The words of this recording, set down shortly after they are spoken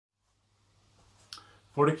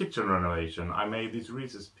For the kitchen renovation, I made these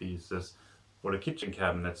recess pieces for the kitchen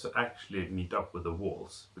cabinets to actually meet up with the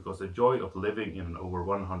walls, because the joy of living in an over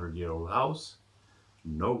 100-year-old house,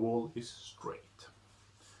 no wall is straight.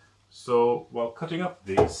 So while cutting up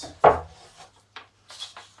these,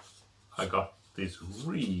 I got these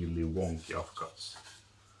really wonky offcuts.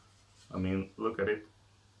 I mean, look at it,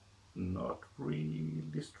 not really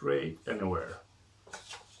straight anywhere.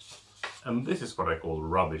 And this is what I call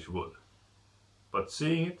rubbish wood. But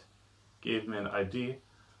seeing it gave me an idea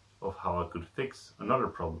of how I could fix another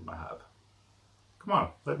problem I have. Come on,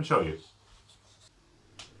 let me show you.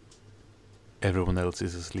 Everyone else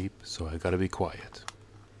is asleep, so I gotta be quiet.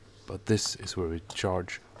 But this is where we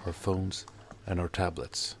charge our phones and our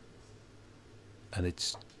tablets. And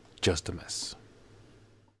it's just a mess.